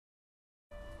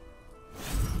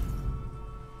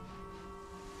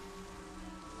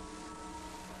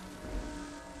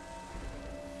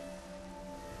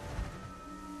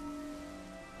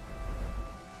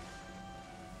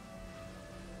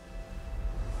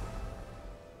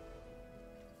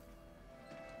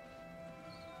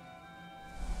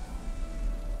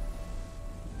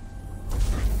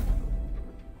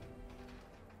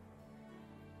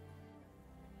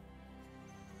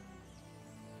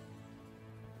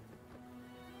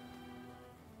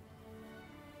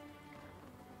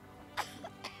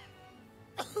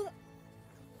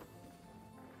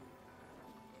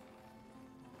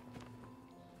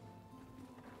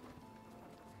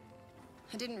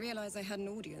I didn't realize I had an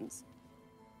audience.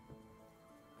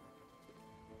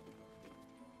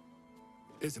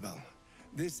 Isabel,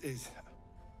 this is...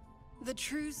 The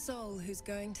true soul who's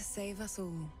going to save us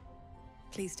all.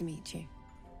 Pleased to meet you.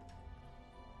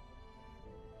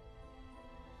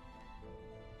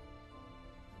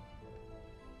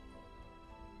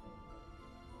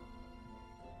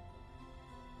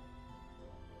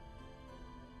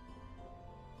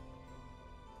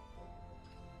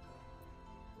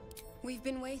 We've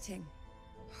been waiting,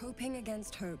 hoping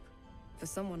against hope, for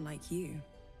someone like you.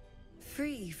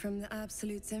 Free from the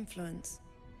Absolute's influence,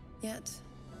 yet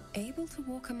able to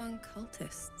walk among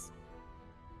cultists.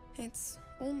 It's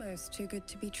almost too good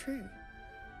to be true.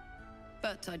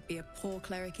 But I'd be a poor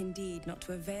cleric indeed not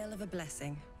to avail of a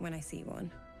blessing when I see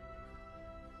one.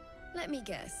 Let me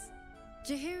guess.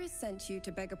 Jaheira has sent you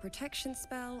to beg a protection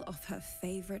spell off her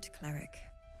favorite cleric.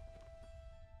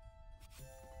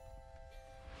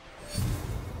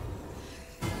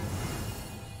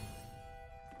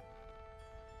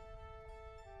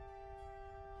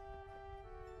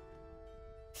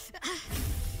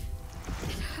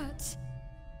 It hurts.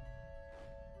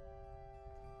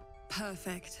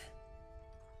 Perfect.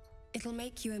 It'll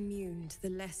make you immune to the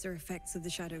lesser effects of the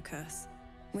Shadow Curse,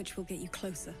 which will get you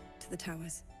closer to the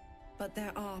towers. But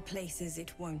there are places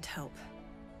it won't help.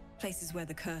 Places where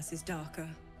the curse is darker,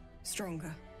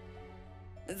 stronger.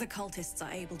 The cultists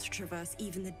are able to traverse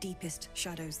even the deepest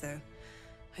shadows, though.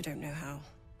 I don't know how.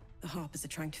 The Harpers are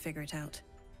trying to figure it out.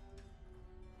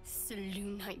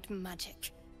 Selûnite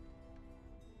magic.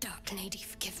 Dark Lady,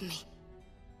 forgive me.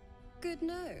 Good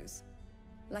nose.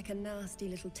 Like a nasty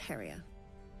little terrier.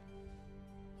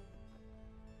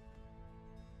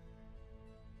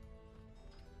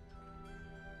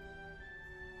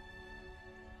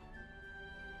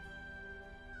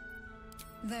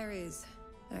 There is,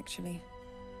 actually.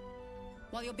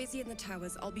 While you're busy in the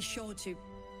towers, I'll be sure to...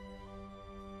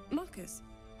 Marcus,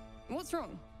 what's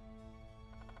wrong?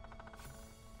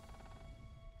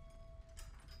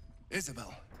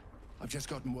 Isabel, I've just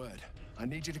gotten word. I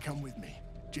need you to come with me.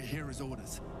 Jaheira's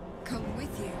orders. Come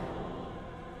with you?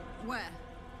 Where?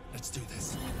 Let's do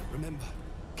this. Remember,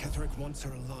 Ketheric wants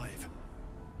her alive.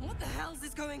 What the hell's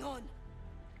is going on?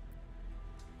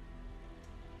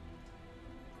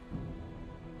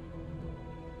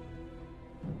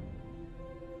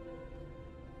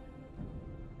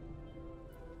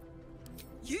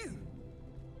 You!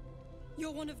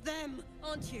 You're one of them,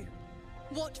 aren't you?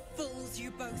 What fools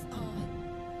you both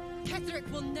are.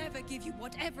 Ketheric will never give you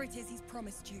whatever it is he's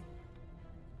promised you.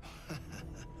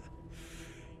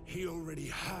 He already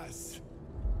has.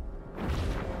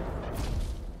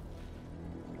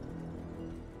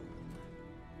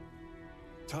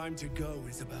 Time to go,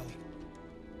 Isabel.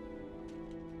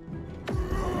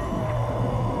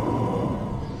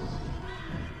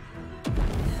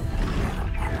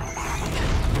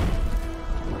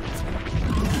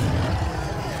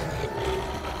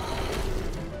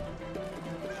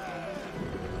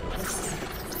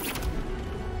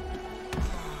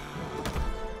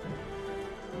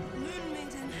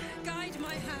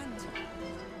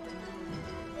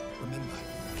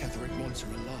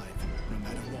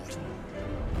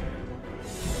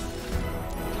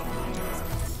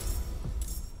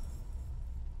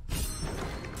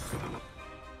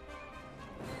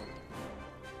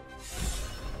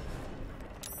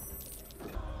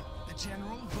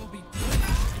 General will be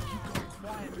pleased if you go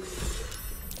quietly.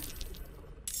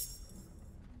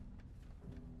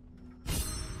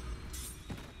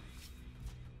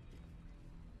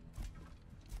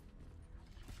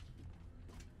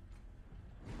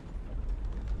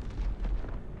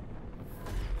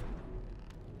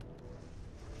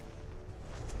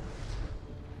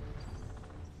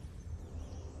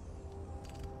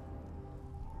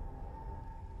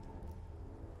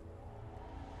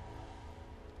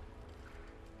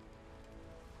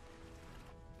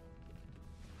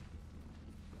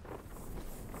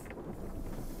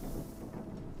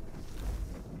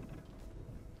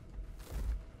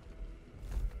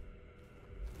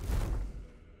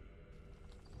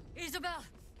 Isabel!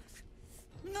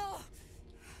 No!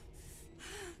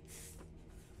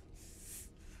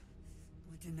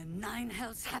 What in the nine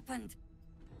hells happened?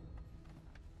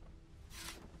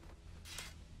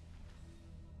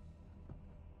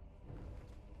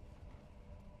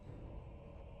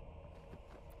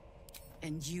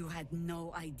 And you had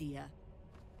no idea?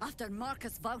 After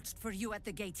Marcus vouched for you at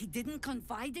the gate, he didn't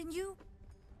confide in you?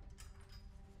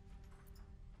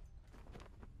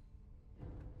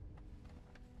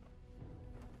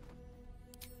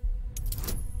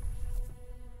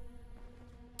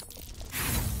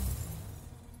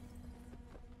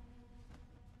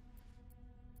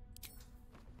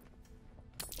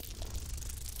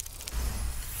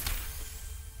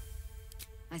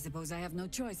 I suppose I have no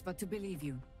choice but to believe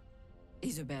you.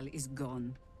 Isabel is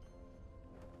gone.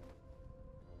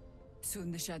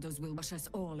 Soon the shadows will wash us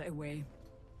all away.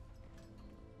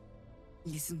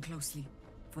 Listen closely,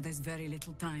 for there's very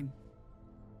little time.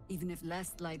 Even if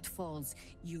last light falls,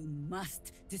 you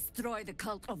must destroy the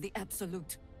cult of the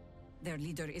Absolute. Their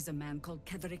leader is a man called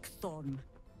Ketherick Thorm.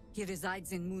 He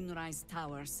resides in Moonrise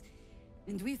Towers,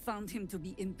 and we found him to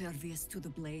be impervious to the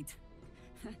blade.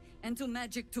 And to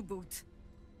magic to boot.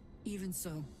 Even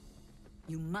so,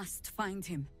 you must find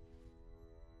him.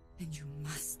 And you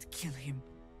must kill him.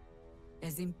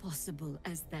 As impossible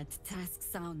as that task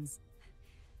sounds,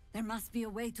 there must be a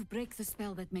way to break the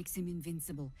spell that makes him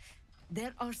invincible.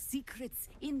 There are secrets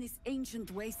in this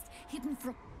ancient waste hidden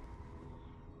from...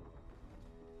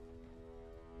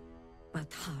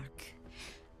 But hark.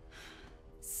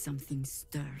 Something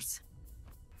stirs.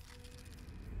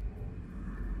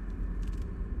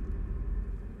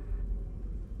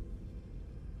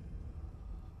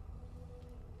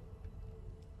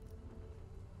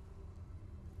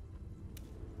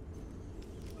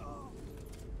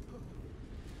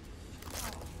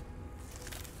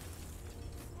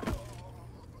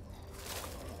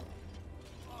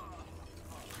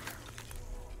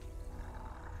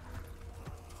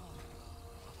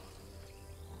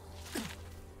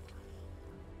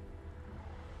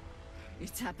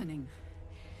 It's happening.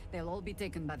 They'll all be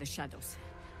taken by the shadows.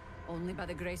 Only by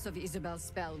the grace of Isabel's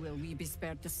spell will we be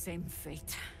spared the same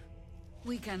fate.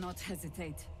 We cannot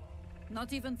hesitate.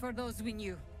 Not even for those we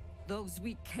knew. Those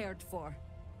we cared for.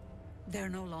 They're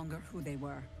no longer who they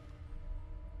were.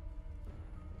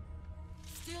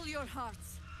 Still your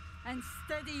hearts, and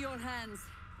steady your hands.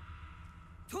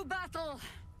 To battle!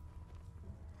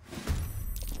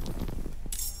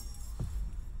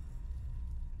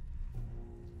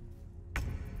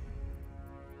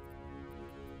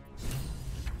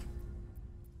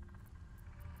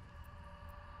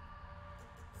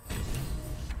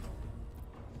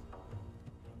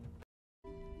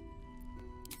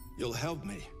 You'll help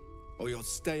me, or you'll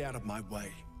stay out of my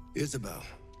way. Isabel,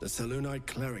 the Selûnite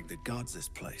cleric that guards this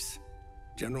place.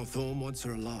 General Thorm wants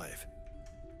her alive.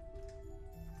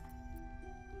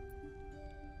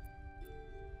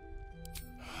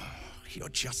 You're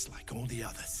just like all the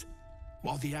others.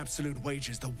 While the Absolute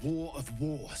wages the war of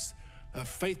wars, her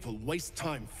faithful waste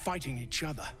time fighting each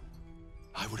other.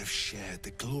 I would have shared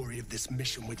the glory of this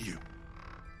mission with you.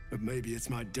 But maybe it's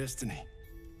my destiny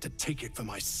to take it for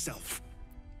myself.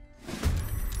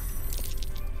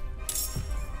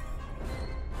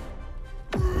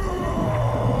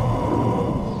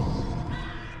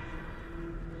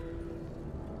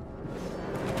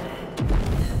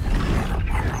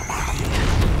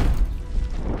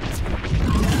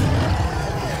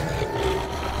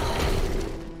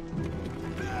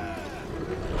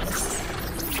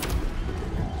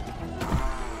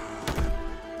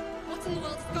 What in the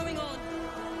world is going on?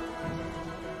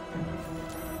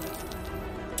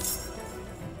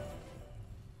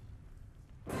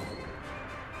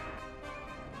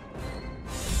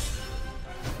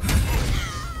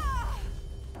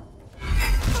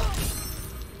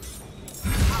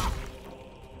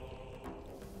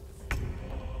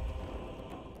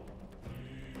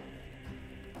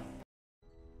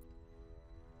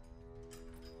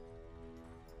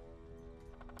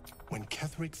 When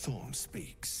Ketherick Thorm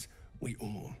speaks, we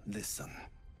all listen.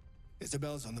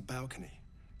 Isabel's on the balcony.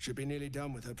 Should be nearly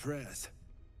done with her prayers.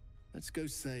 Let's go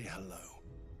say hello.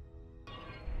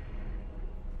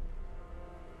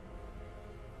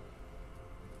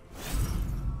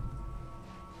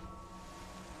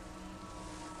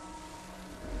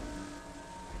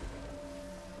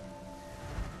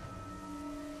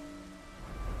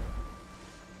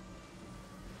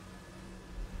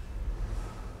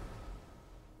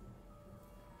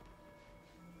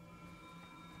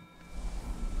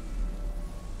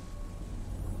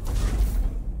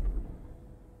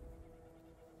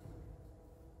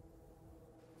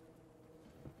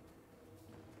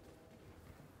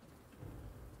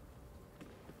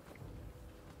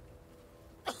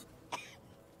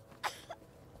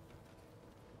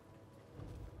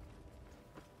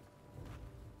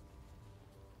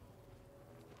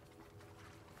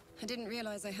 I didn't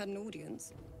realize I had an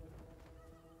audience.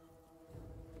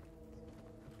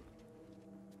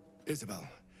 Isabel,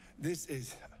 this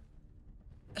is...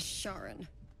 Sharon.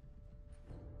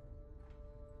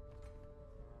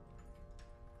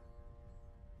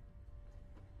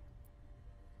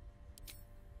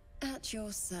 At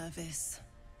your service.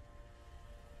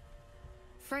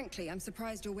 Frankly, I'm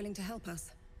surprised you're willing to help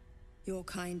us. Your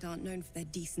kind aren't known for their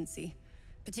decency,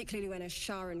 particularly when a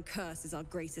Sharon curse is our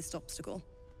greatest obstacle.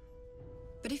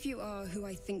 But if you are who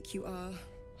I think you are,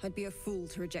 I'd be a fool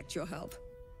to reject your help.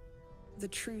 The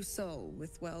true soul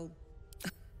with, well...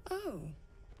 Oh.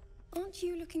 Aren't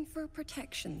you looking for a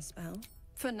protection spell?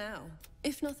 For now.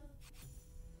 If not...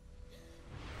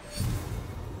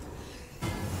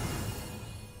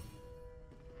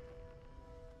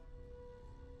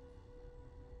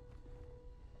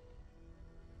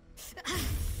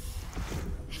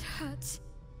 It hurts.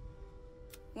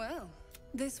 Well,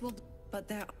 this will... But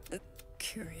they're...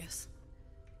 curious.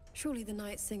 Surely the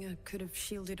Night Singer could have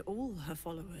shielded all her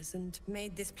followers and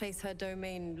made this place her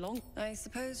domain long... I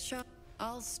suppose,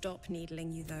 I'll stop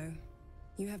needling you, though.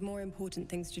 You have more important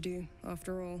things to do,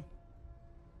 after all.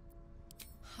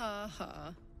 Ha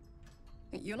ha.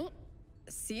 You're not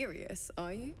serious,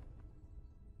 are you?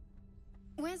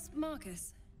 Where's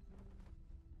Marcus?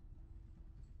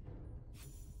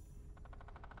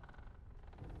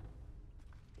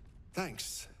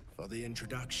 Thanks for the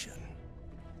introduction.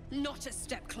 Not a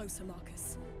step closer,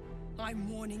 Marcus. I'm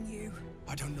warning you.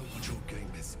 I don't know what your game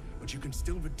is, but you can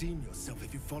still redeem yourself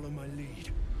if you follow my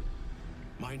lead.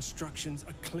 My instructions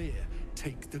are clear.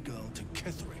 Take the girl to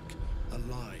Ketherick,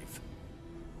 alive.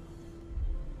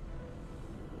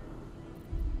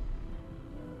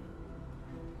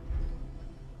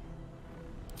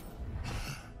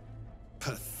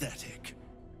 Pathetic.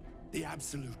 The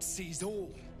Absolute sees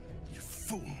all, you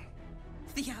fool.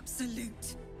 The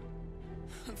Absolute.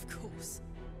 Of course.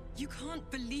 You can't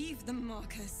believe them,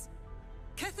 Marcus.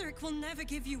 Ketherick will never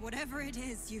give you whatever it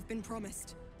is you've been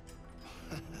promised.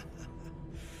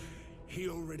 He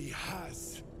already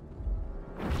has.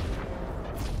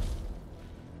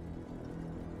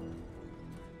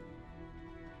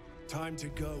 Time to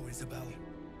go, Isabel.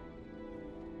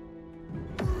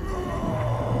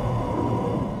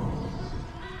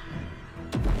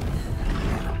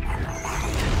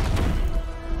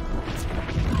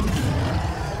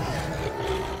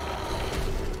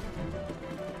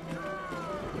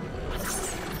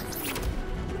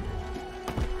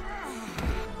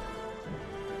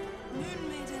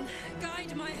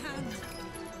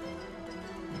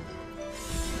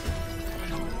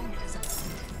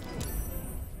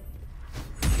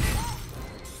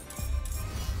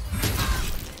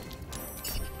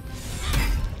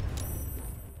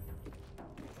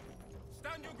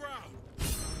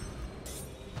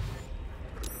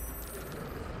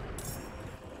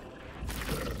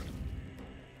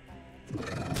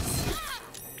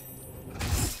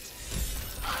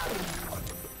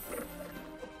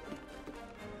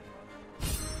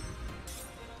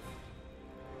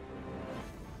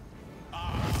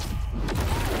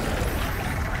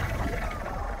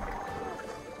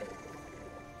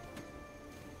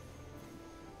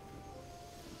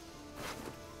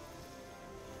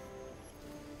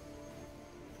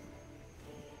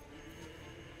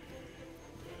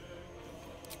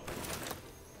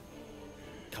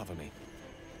 Cover me.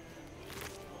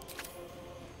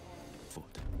 Foot.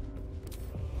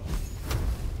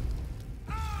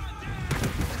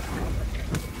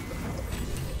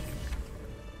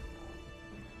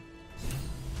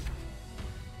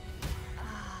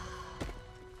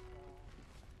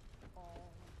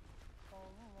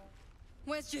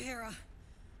 Where's Jaheira?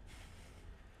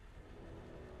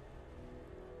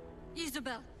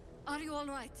 Isabel, are you all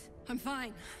right? I'm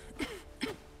fine.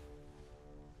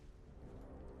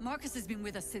 Marcus has been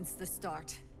with us since the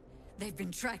start. They've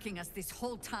been tracking us this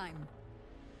whole time.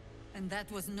 And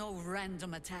that was no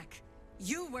random attack.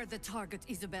 You were the target,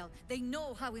 Isabel. They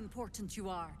know how important you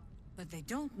are. But they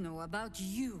don't know about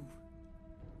you.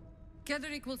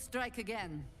 Ketherick will strike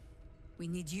again. We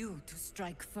need you to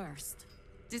strike first.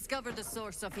 Discover the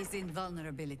source of his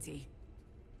invulnerability.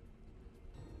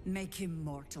 Make him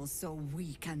mortal so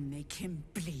we can make him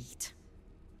bleed.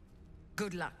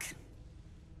 Good luck.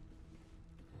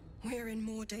 We're in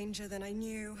more danger than I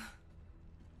knew.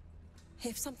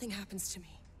 If something happens to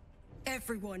me,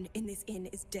 everyone in this inn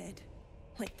is dead.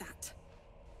 Like that.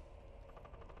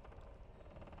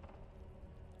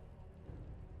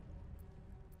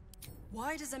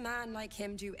 Why does a man like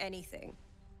him do anything?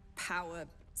 Power,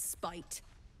 spite,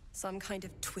 some kind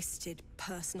of twisted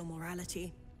personal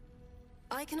morality.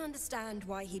 I can understand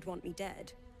why he'd want me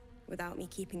dead. Without me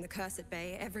keeping the curse at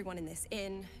bay, everyone in this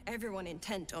inn, everyone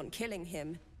intent on killing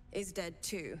him, is dead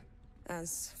too.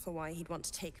 As for why he'd want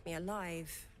to take me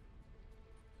alive,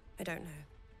 I don't know.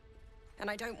 And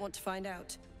I don't want to find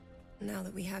out. Now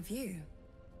that we have you,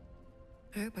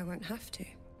 I hope I won't have to.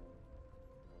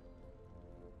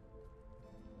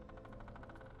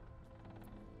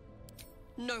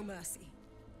 No mercy.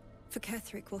 For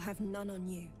Ketherick will have none on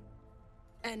you.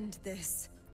 End this.